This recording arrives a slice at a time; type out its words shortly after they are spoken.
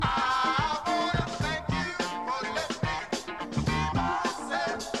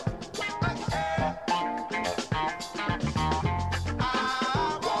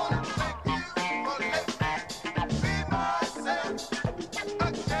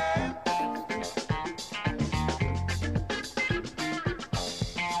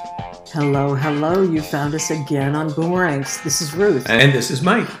Hello, hello. You found us again on Boomerangs. This is Ruth. And this is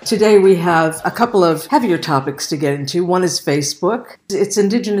Mike. Today we have a couple of heavier topics to get into. One is Facebook. It's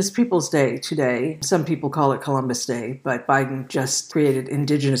Indigenous Peoples Day today. Some people call it Columbus Day, but Biden just created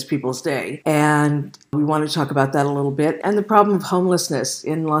Indigenous Peoples Day. And we want to talk about that a little bit. And the problem of homelessness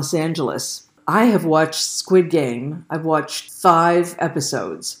in Los Angeles. I have watched Squid Game. I've watched 5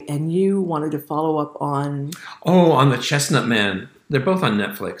 episodes. And you wanted to follow up on... Oh, on the Chestnut Man. They're both on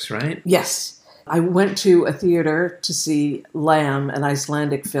Netflix, right? Yes. I went to a theater to see Lamb, an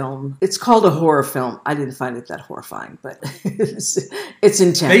Icelandic film. It's called a horror film. I didn't find it that horrifying, but it's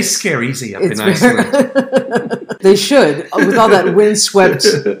intense. They scare easy up in Iceland. They should, with all that windswept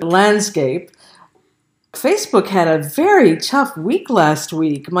landscape. Facebook had a very tough week last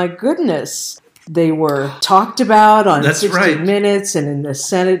week. My goodness. They were talked about on 60 Minutes and in the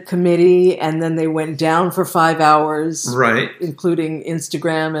Senate committee, and then they went down for 5 hours, right, including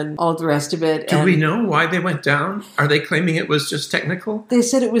Instagram and all the rest of it. Do we know why they went down? Are they claiming it was just technical? They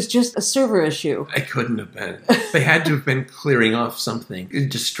said it was just a server issue. It couldn't have been. They had to have been clearing off something,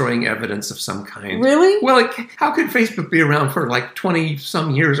 destroying evidence of some kind. Really? Well, how could Facebook be around for like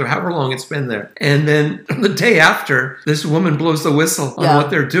 20-some years or however long it's been there? And then the day after, this woman blows the whistle on what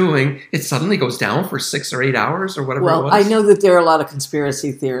they're doing, it suddenly goes down for 6 or 8 hours or whatever it was. I know that there are a lot of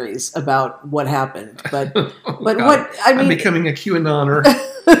conspiracy theories about what happened, but I'm becoming a QAnoner.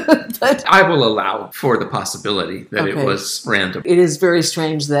 But I will allow for the possibility that it was random. It is very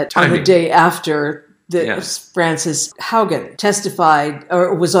strange that on the day after Frances Haugen testified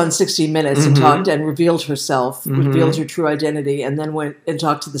or was on 60 Minutes and talked and revealed herself, revealed her true identity, and then went and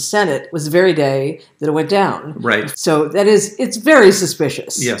talked to the Senate was the very day that it went down. Right. So it's very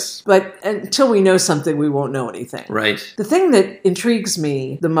suspicious. Yes. But until we know something, we won't know anything. Right. The thing that intrigues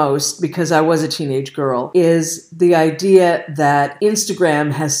me the most, because I was a teenage girl, is the idea that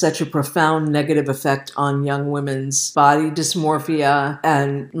Instagram has such a profound negative effect on young women's body dysmorphia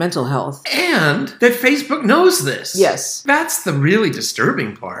and mental health. And that Facebook knows this. Yes. That's the really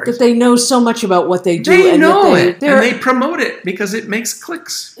disturbing part. That they know so much about what they do. They know it. And they promote it because it makes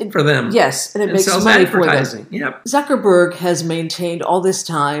clicks for them. Yes. And it makes money for them. Yep. Zuckerberg has maintained all this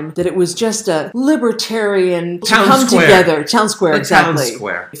time that it was just a libertarian town square, exactly. Town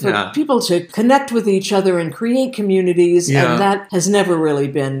square. For people to connect with each other and create communities. And that has never really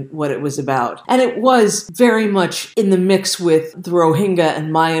been what it was about. And it was very much in the mix with the Rohingya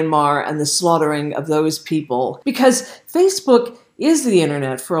and Myanmar and the slaughtering of those people, because Facebook is the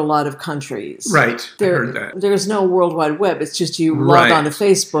internet for a lot of countries. Right. I heard that. There's no World Wide Web. It's just you log on to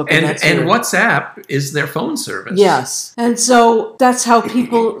Facebook. And WhatsApp is their phone service. Yes. And so that's how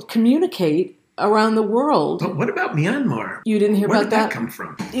people communicate around the world. But what about Myanmar? You didn't hear about that? Where did that come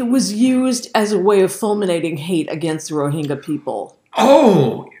from? It was used as a way of fulminating hate against the Rohingya people.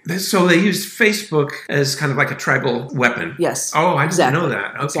 Oh, so they used Facebook as kind of like a tribal weapon. Yes. Oh, I didn't know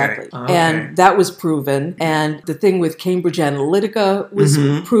that. Okay. Exactly. And that was proven. And the thing with Cambridge Analytica was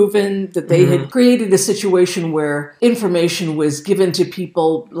proven that they had created a situation where information was given to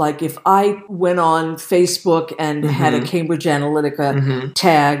people. Like if I went on Facebook and had a Cambridge Analytica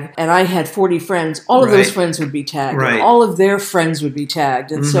tag and I had 40 friends, all of those friends would be tagged. Right. And all of their friends would be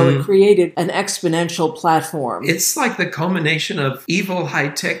tagged. And so it created an exponential platform. It's like the culmination of evil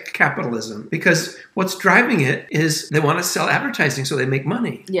high-tech capitalism, because what's driving it is they want to sell advertising so they make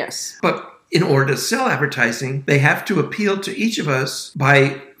money. Yes. But in order to sell advertising, they have to appeal to each of us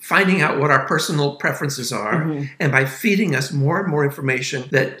by finding out what our personal preferences are and by feeding us more and more information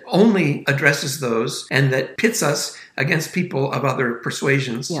that only addresses those and that pits us against people of other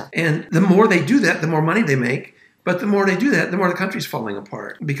persuasions. Yeah. And the more they do that, the more money they make. But the more they do that, the more the country's falling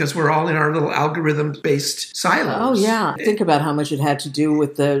apart, because we're all in our little algorithm-based silos. Oh, yeah. Think about how much it had to do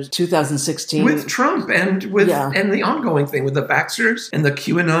with the 2016... With Trump and and the ongoing thing with the vaxxers and the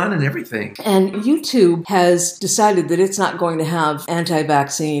QAnon and everything. And YouTube has decided that it's not going to have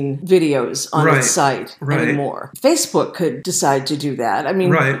anti-vaccine videos on its site anymore. Facebook could decide to do that. I mean,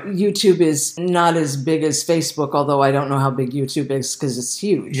 YouTube is not as big as Facebook, although I don't know how big YouTube is because it's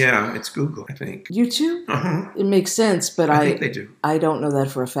huge. Yeah, it's Google, I think. YouTube? It makes sense, but I think they do. I don't know that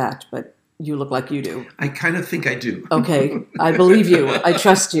for a fact, but you look like you do. I kind of think I do. Okay, I believe you. I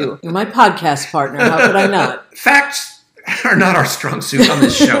trust you. You're my podcast partner. How could I not? Facts are not our strong suit on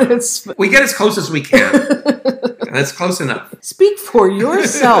this show. We get as close as we can. That's close enough. Speak for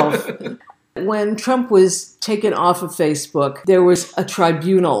yourself. When Trump was taken off of Facebook, there was a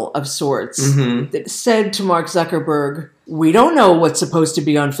tribunal of sorts that said to Mark Zuckerberg, We don't know what's supposed to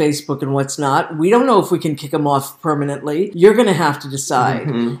be on Facebook and what's not. We don't know if we can kick them off permanently. You're going to have to decide.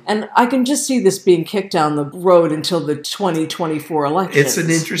 And I can just see this being kicked down the road until the 2024 election. It's an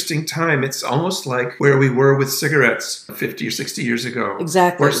interesting time. It's almost like where we were with cigarettes 50 or 60 years ago.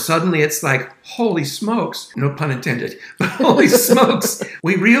 Exactly. Where suddenly it's like, holy smokes, no pun intended, but holy smokes,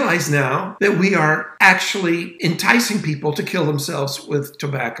 we realize now that we are actually enticing people to kill themselves with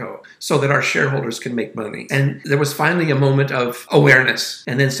tobacco so that our shareholders can make money. And there was finally a moment of awareness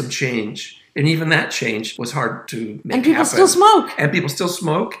and then some change. And even that change was hard to make And people happen. still smoke. And people still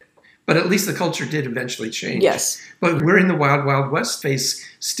smoke. But at least the culture did eventually change. Yes. But we're in the wild, wild west phase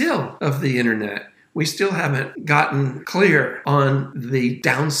still of the internet. We still haven't gotten clear on the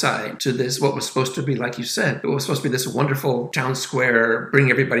downside to this, what was supposed to be, like you said, it was supposed to be this wonderful town square, bring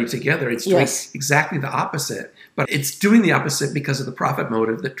everybody together. It's doing exactly the opposite. But it's doing the opposite because of the profit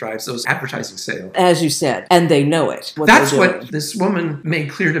motive that drives those advertising sales. As you said, and they know it. That's what this woman made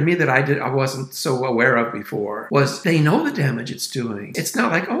clear to me that I wasn't so aware of before, was they know the damage it's doing. It's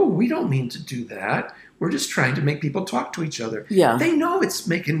not like, oh, we don't mean to do that. We're just trying to make people talk to each other. Yeah. They know it's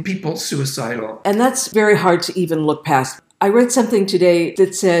making people suicidal. And that's very hard to even look past. I read something today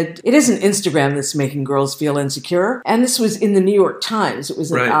that said it isn't Instagram that's making girls feel insecure. And this was in the New York Times. It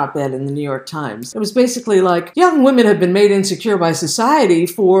was an op-ed in the New York Times. It was basically like, young women have been made insecure by society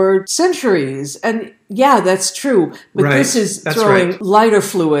for centuries. And yeah, that's true. But this is throwing lighter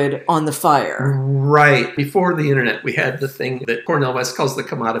fluid on the fire. Right. Before the internet, we had the thing that Cornel West calls the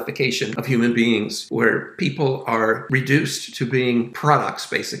commodification of human beings, where people are reduced to being products,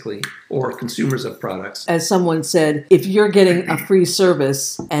 basically, or consumers of products. As someone said, if you're getting a free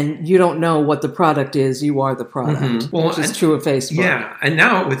service and you don't know what the product is, you are the product, which is true of Facebook. Yeah. And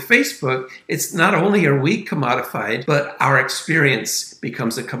now with Facebook, it's not only are we commodified, but our experience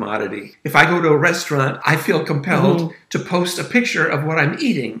becomes a commodity. If I go to a restaurant, I feel compelled to post a picture of what I'm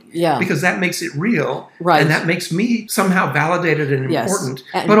eating because that makes it real and that makes me somehow validated and important,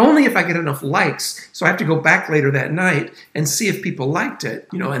 but only if I get enough likes. So I have to go back later that night and see if people liked it,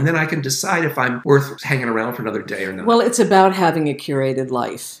 and then I can decide if I'm worth hanging around for another day or not. Well, it's about having a curated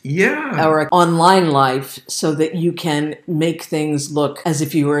life. Yeah. Or an online life so that you can make things look as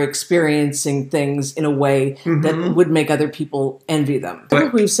if you were experiencing things in a way that would make other people envy them. I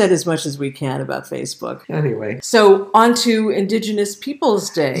think we've said as much as we can about Facebook. Anyway. So on to Indigenous Peoples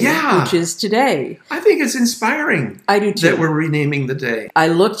Day, which is today. I think it's inspiring. I do too. That we're renaming the day. I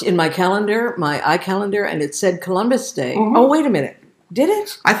looked in my calendar, my iCalendar, and it said Columbus Day. Oh, wait a minute. Did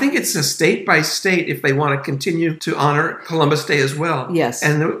it? I think it's a state by state if they want to continue to honor Columbus Day as well. Yes.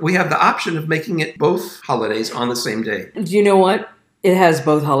 And we have the option of making it both holidays on the same day. Do you know what? It has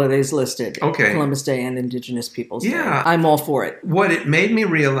both holidays listed. Okay. Columbus Day and Indigenous Peoples Day. Yeah. I'm all for it. What it made me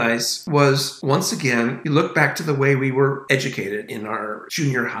realize was, once again, you look back to the way we were educated in our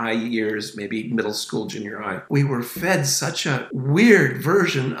junior high years, maybe middle school, junior high. We were fed such a weird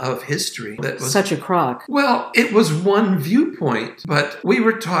version of history. That was such a crock. Well, it was one viewpoint, but we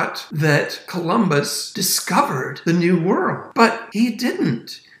were taught that Columbus discovered the New World, but he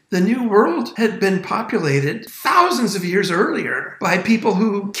didn't. The New World had been populated thousands of years earlier by people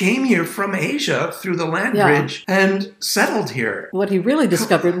who came here from Asia through the land bridge and settled here. What he really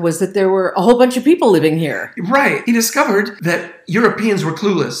discovered was that there were a whole bunch of people living here. Right. He discovered that Europeans were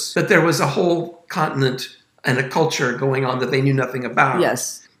clueless, that there was a whole continent and a culture going on that they knew nothing about.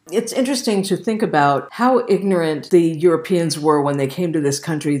 Yes. It's interesting to think about how ignorant the Europeans were when they came to this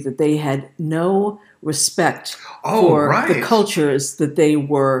country, that they had no respect for the cultures that they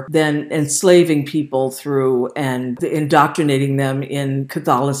were then enslaving people through and indoctrinating them in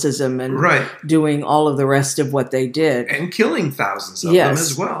Catholicism and doing all of the rest of what they did. And killing thousands of them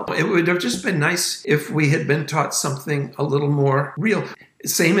as well. It would have just been nice if we had been taught something a little more real.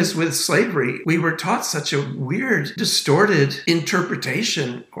 Same as with slavery. We were taught such a weird, distorted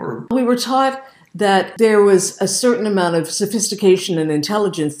interpretation. We were taught that there was a certain amount of sophistication and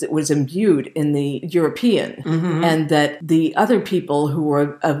intelligence that was imbued in the European, and that the other people who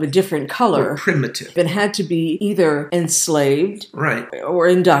were of a different color were primitive and had to be either enslaved or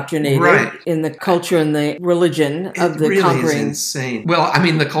indoctrinated in the culture and the religion of the really conquering. Is insane. Well, I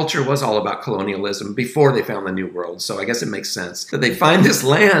mean, the culture was all about colonialism before they found the New World, so I guess it makes sense that they find this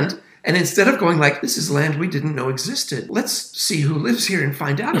land. And instead of going like, this is land we didn't know existed, let's see who lives here and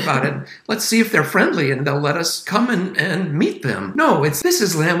find out about it. Let's see if they're friendly and they'll let us come and meet them. No, this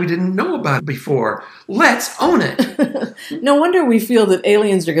is land we didn't know about before. Let's own it. No wonder we feel that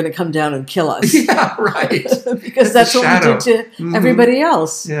aliens are going to come down and kill us. Yeah, right. Because that's what we did to everybody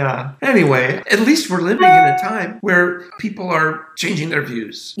else. Yeah. Anyway, at least we're living in a time where people are changing their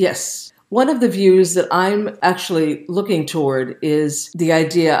views. Yes. One of the views that I'm actually looking toward is the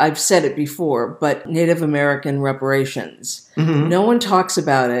idea, I've said it before, but Native American reparations. Mm-hmm. No one talks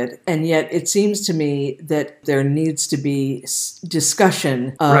about it, and yet it seems to me that there needs to be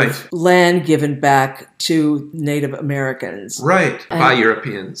discussion of land given back to Native Americans. Right, by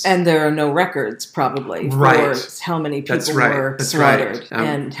Europeans. And there are no records, probably, for how many people were slaughtered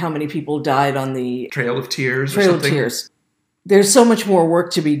and how many people died on the Trail of Tears Trail of Tears. There's so much more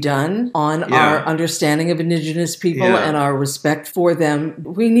work to be done on our understanding of Indigenous people and our respect for them.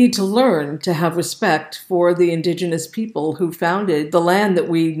 We need to learn to have respect for the Indigenous people who founded the land that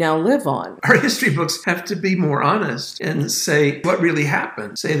we now live on. Our history books have to be more honest and say what really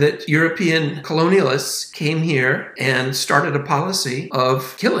happened. Say that European colonialists came here and started a policy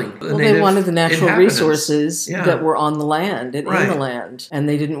of killing the native they wanted the natural inhabitants. Resources that were on the land and in the land. And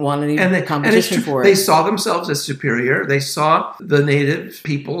they didn't want any competition for it. They saw themselves as superior. They saw the native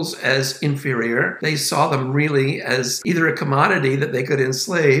peoples as inferior. They saw them really as either a commodity that they could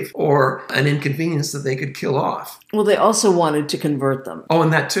enslave or an inconvenience that they could kill off. Well, they also wanted to convert them. Oh,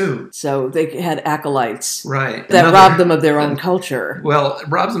 and that too. So they had acolytes. Right. That robbed them of their own culture. Well, it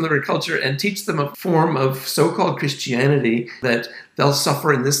robs them of their culture and teach them a form of so-called Christianity that they'll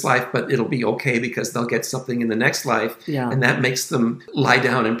suffer in this life, but it'll be okay because they'll get something in the next life. Yeah. And that makes them lie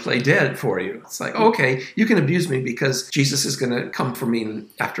down and play dead for you. It's like, okay, you can abuse me because Jesus is going to come for me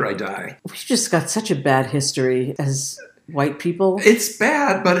after I die. We've just got such a bad history as white people. It's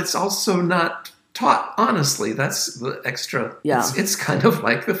bad, but it's also not taught honestly. That's the extra. Yeah. It's kind of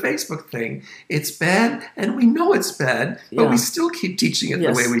like the Facebook thing. It's bad, and we know it's bad, but we still keep teaching it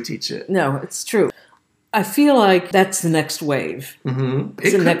the way we teach it. No, it's true. I feel like that's the next wave. Mm-hmm.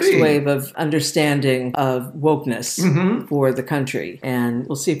 It's the next wave of understanding of wokeness for the country, and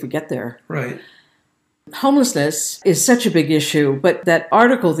we'll see if we get there. Right. Homelessness is such a big issue, but that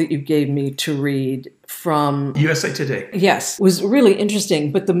article that you gave me to read from USA Today. Yes, was really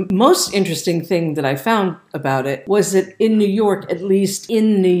interesting. But the most interesting thing that I found about it was that in New York, at least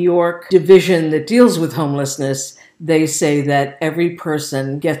in New York division that deals with homelessness, they say that every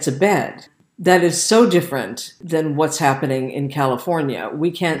person gets a bed. That is so different than what's happening in California. We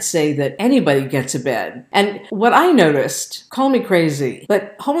can't say that anybody gets a bed. And what I noticed, call me crazy,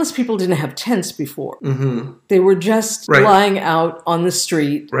 but homeless people didn't have tents before. Mm-hmm. They were just lying out on the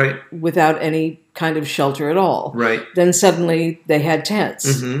street without any kind of shelter at all. Right. Then suddenly they had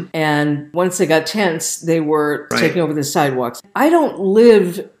tents. Mm-hmm. And once they got tents, they were taking over the sidewalks. I don't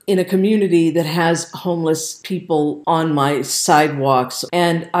live in a community that has homeless people on my sidewalks.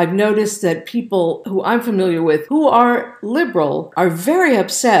 And I've noticed that people who I'm familiar with who are liberal are very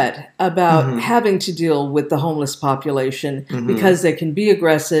upset about having to deal with the homeless population because they can be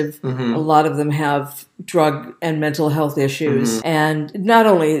aggressive. A lot of them have drug and mental health issues. And not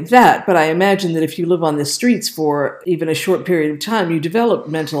only that, but I imagine that if you live on the streets for even a short period of time, you develop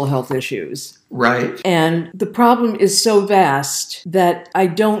mental health issues. Right. And the problem is so vast that I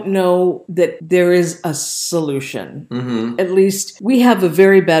don't know that there is a solution. At least we have a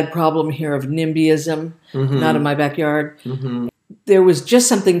very bad problem here of NIMBYism, not in my backyard. There was just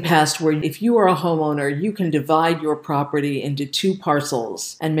something passed where if you are a homeowner, you can divide your property into 2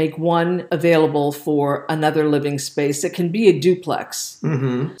 parcels and make one available for another living space. It can be a duplex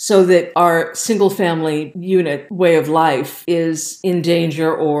so that our single family unit way of life is in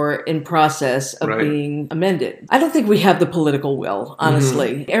danger or in process of being amended. I don't think we have the political will,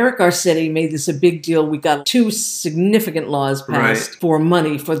 honestly. Eric Garcetti made this a big deal. We got 2 significant laws passed for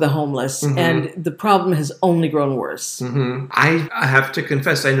money for the homeless, and the problem has only grown worse. I have to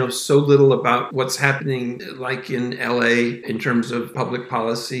confess, I know so little about what's happening like in LA in terms of public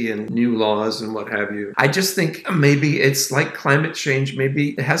policy and new laws and what have you. I just think maybe it's like climate change. Maybe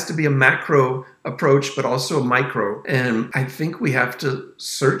it has to be a macro approach, but also a micro. And I think we have to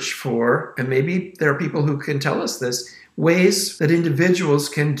search for, and maybe there are people who can tell us this, ways that individuals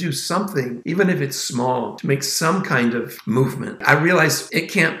can do something, even if it's small, to make some kind of movement. I realize it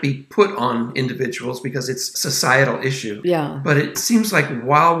can't be put on individuals because it's a societal issue. Yeah. But it seems like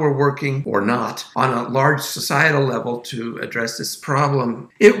while we're working, or not, on a large societal level to address this problem,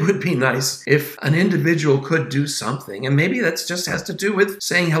 it would be nice if an individual could do something. And maybe that just has to do with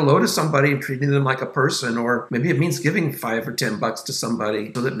saying hello to somebody and treating them like a person, or maybe it means giving $5 or $10 to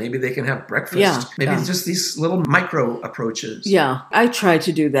somebody so that maybe they can have breakfast. Yeah. Maybe it's just these little micro approaches. Yeah, I try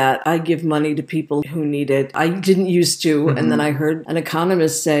to do that. I give money to people who need it. I didn't used to, and then I heard an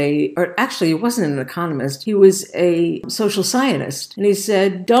economist say, or actually he wasn't an economist, he was a social scientist, and he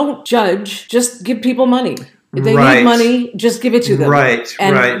said, don't judge, just give people money. If they Right. need money, just give it to them. Right,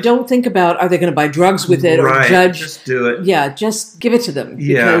 And right. don't think about, are they going to buy drugs with it or Right. judge? Just do it. Yeah, just give it to them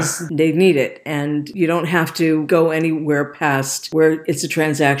Yeah. because they need it. And you don't have to go anywhere past where it's a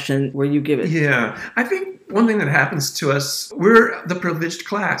transaction where you give it. Yeah. I think one thing that happens to us, we're the privileged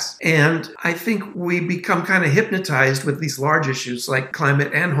class. And I think we become kind of hypnotized with these large issues like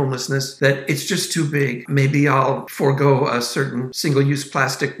climate and homelessness that it's just too big. Maybe I'll forego a certain single-use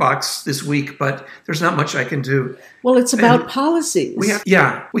plastic box this week, but there's not much I can do. Well, it's about And policies.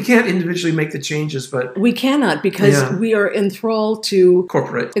 we can't individually make the changes, but We cannot because Yeah. we are enthralled to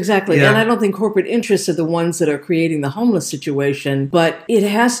corporate. Exactly. Yeah. And I don't think corporate interests are the ones that are creating the homeless situation, but it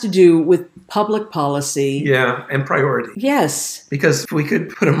has to do with public policy. Yeah, and priority. Yes. Because if we could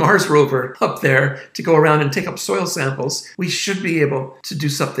put a Mars rover up there to go around and take up soil samples, we should be able to do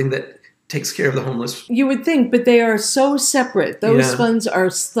something that takes care of the homeless. You would think, but they are so separate. Those Yeah. funds are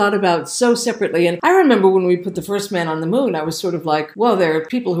thought about so separately. And I remember when we put the first man on the moon, I was sort of like, well, there are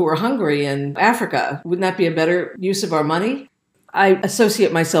people who are hungry in Africa. Wouldn't that be a better use of our money? I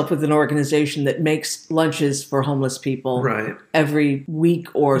associate myself with an organization that makes lunches for homeless people Right. every week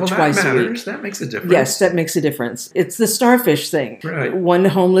or Well, twice that a matters. week. That makes a difference. Yes, that makes a difference. It's the starfish thing. Right. One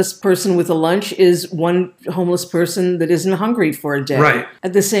homeless person with a lunch is one homeless person that isn't hungry for a day. Right.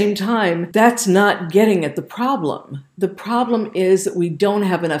 At the same time, that's not getting at the problem. The problem is that we don't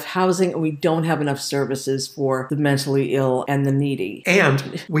have enough housing and we don't have enough services for the mentally ill and the needy.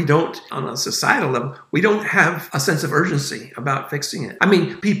 And we don't, on a societal level, we don't have a sense of urgency about fixing it. I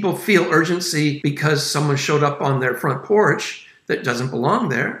mean, people feel urgency because someone showed up on their front porch that doesn't belong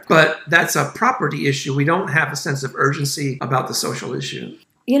there, but that's a property issue. We don't have a sense of urgency about the social issue.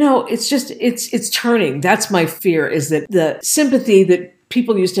 You know, it's just, it's turning. That's my fear, is that the sympathy that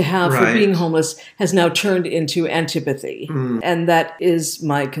people used to have for Right. being homeless has now turned into antipathy. And that is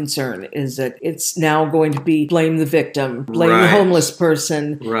my concern, is that it's now going to be blame the victim, blame the Right. homeless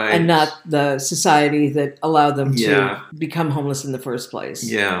person, Right. and not the society that allowed them Yeah. to become homeless in the first place.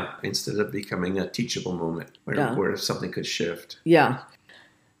 Yeah, instead of becoming a teachable moment where, Yeah. where something could shift. Yeah.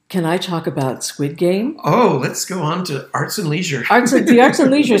 Can I talk about Squid Game? Oh, let's go on to arts and leisure. The Arts and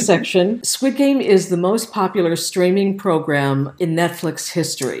Leisure section. Squid Game is the most popular streaming program in Netflix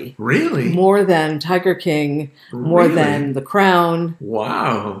history. Really? More than Tiger King, more Really? than The Crown.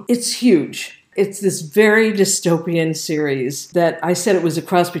 Wow. It's huge. It's this very dystopian series that I said it was a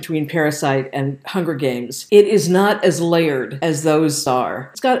cross between Parasite and Hunger Games. It is not as layered as those are.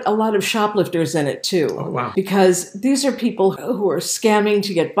 It's got a lot of shoplifters in it too. Oh, wow. Because these are people who are scamming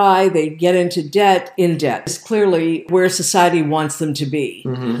to get by. They get into debt. In debt is clearly where society wants them to be.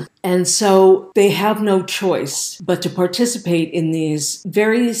 Mm-hmm. And so they have no choice but to participate in these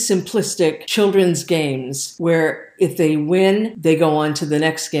very simplistic children's games where if they win, they go on to the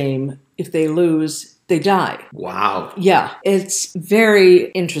next game. If they lose, they die. Wow. Yeah, it's very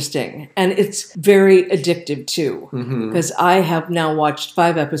interesting. And it's very addictive too. Mm-hmm. Because I have now watched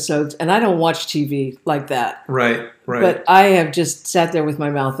 5 episodes and I don't watch TV like that. Right, right. But I have just sat there with my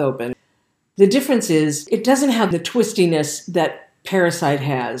mouth open. The difference is it doesn't have the twistiness that Parasite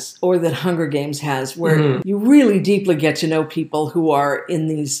has or that Hunger Games has, where you really deeply get to know people who are in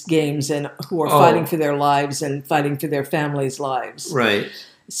these games and who are fighting for their lives and fighting for their families' lives. Right.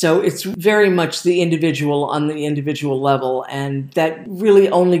 So it's very much the individual on the individual level, and that really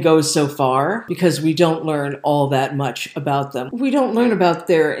only goes so far because we don't learn all that much about them. We don't learn about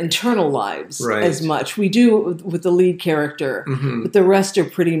their internal lives Right. as much. We do with the lead character, but the rest are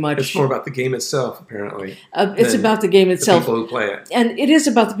pretty much... It's more about the game itself, apparently. it's than about the game The itself. people who play it. And it is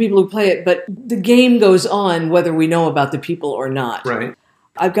about the people who play it, but the game goes on whether we know about the people or not. Right.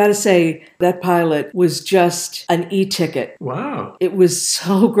 I've got to say, that pilot was just an e-ticket. Wow. It was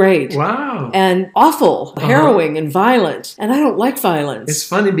so great. Wow. And awful, harrowing, and violent. And I don't like violence. It's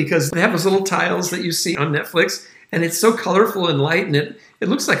funny because they have those little tiles that you see on Netflix, and it's so colorful and light, and it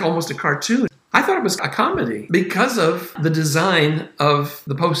looks like almost a cartoon. I thought it was a comedy because of the design of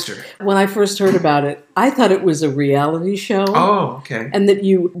the poster. When I first heard about it, I thought it was a reality show. Oh, okay. And that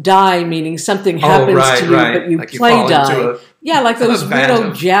you die, meaning something happens right, to you, right. but you Like you play fall die. into a- Yeah, like those a vat weirdo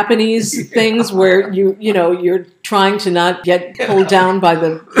of- Japanese things where you're trying to not get pulled down by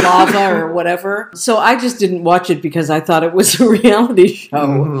the lava or whatever. So I just didn't watch it because I thought it was a reality show.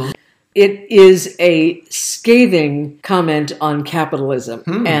 Mhm. It is a scathing comment on capitalism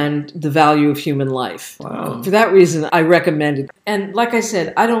and the value of human life. Wow. For that reason, I recommend it. And like I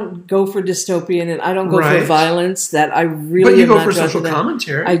said, I don't go for dystopian and I don't go for Right. violence. That I really But you am go not for drawn to social that.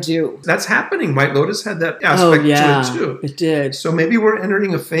 commentary. I do. That's happening. White Lotus had that Oh, aspect yeah, to it too. it did. So maybe we're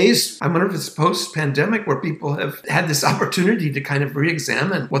entering a phase, I wonder if it's post-pandemic, where people have had this opportunity to kind of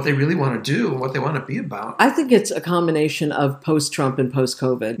re-examine what they really want to do and what they want to be about. I think it's a combination of post-Trump and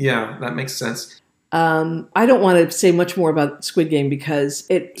post-COVID. Yeah, that makes sense. I don't want to say much more about Squid Game because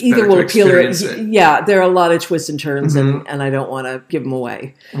it It's either better will to appeal or experience it. yeah, there are a lot of twists and turns, Mhm. and I don't want to give them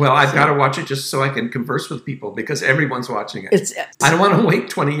away. Well, I've got to watch it just so I can converse with people because everyone's watching it. It's I don't want to wait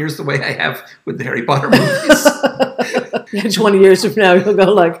 20 years the way I have with the Harry Potter movies. yeah, 20 years from now, you'll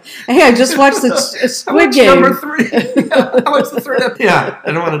go like, "Hey, I just watched the I Squid watched Game." number 3. Yeah, I watched the 3rd episode. Yeah,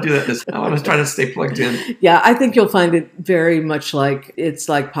 I don't want to do that. I want to try to stay plugged in. Yeah, I think you'll find it very much like it's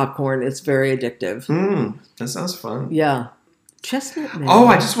like popcorn. It's very addictive. That sounds fun. Yeah, Chestnut Man. Oh,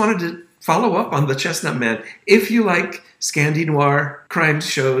 I just wanted to follow up on the Chestnut Man. If you like Scandi Noir crime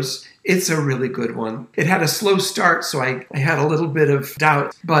shows, it's a really good one. It had a slow start, so I had a little bit of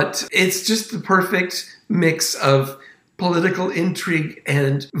doubt, but it's just the perfect mix of political intrigue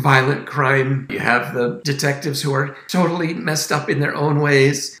and violent crime. You have the detectives who are totally messed up in their own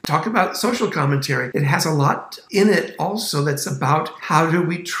ways. Talk about social commentary. It has a lot in it also that's about how do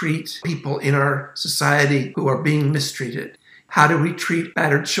we treat people in our society who are being mistreated. How do we treat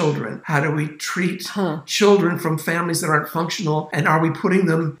battered children? How do we treat children from families that aren't functional? And are we putting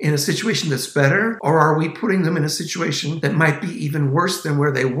them in a situation that's better? Or are we putting them in a situation that might be even worse than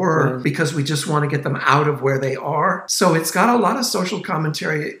where they were because we just want to get them out of where they are? So it's got a lot of social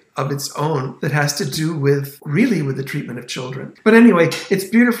commentary of its own that has to do with really with the treatment of children. But anyway, it's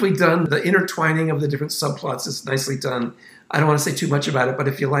beautifully done. The intertwining of the different subplots is nicely done. I don't want to say too much about it, but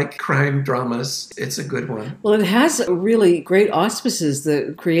if you like crime dramas, it's a good one. Well, it has really great auspices.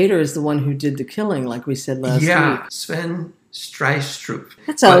 The creator is the one who did the killing, like we said last week. Sven Streistrup.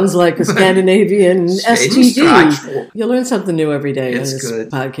 That sounds like a Scandinavian STD. Streistrup. You learn something new every day It's on this good.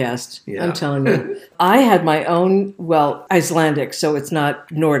 podcast. Yeah. I'm telling you. I had my own, well, Icelandic, so it's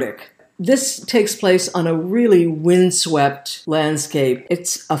not Nordic. This takes place on a really windswept landscape.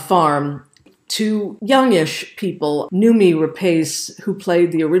 It's a farm. Two youngish people, Numi Rapace, who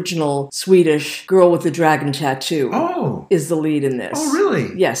played the original Swedish girl with the dragon tattoo, is the lead in this. Oh,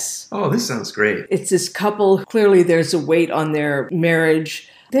 really? Yes. Oh, this sounds great. It's this couple. Clearly, there's a weight on their marriage.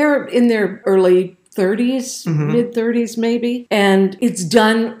 They're in their early 30s, mid 30s maybe. And it's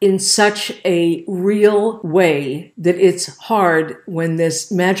done in such a real way that it's hard when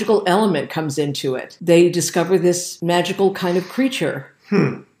this magical element comes into it. They discover this magical kind of creature.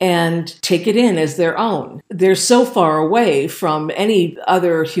 And take it in as their own. They're so far away from any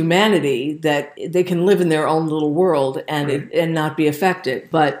other humanity that they can live in their own little world and not be affected.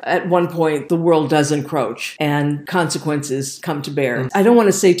 But at one point, the world does encroach and consequences come to bear. I don't want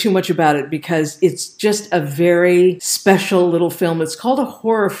to say too much about it because it's just a very special little film. It's called a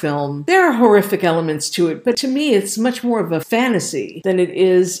horror film. There are horrific elements to it, but to me, it's much more of a fantasy than it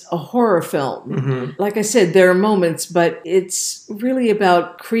is a horror film. Like I said, there are moments, but it's really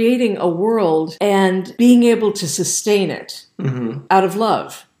about creating a world and being able to sustain it out of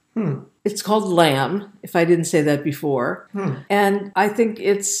love. It's called Lamb, if I didn't say that before. And I think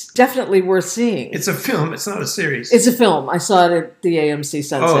it's definitely worth seeing. It's a film. It's not a series. It's a film. I saw it at the AMC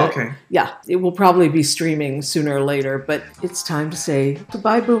Sunset. Oh, okay. Yeah, it will probably be streaming sooner or later, but it's time to say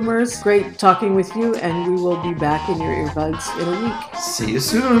goodbye, boomers. Great talking with you, and we will be back in your earbuds in a week. See you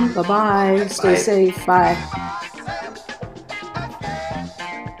soon. Bye-bye. Stay Bye. safe. Bye.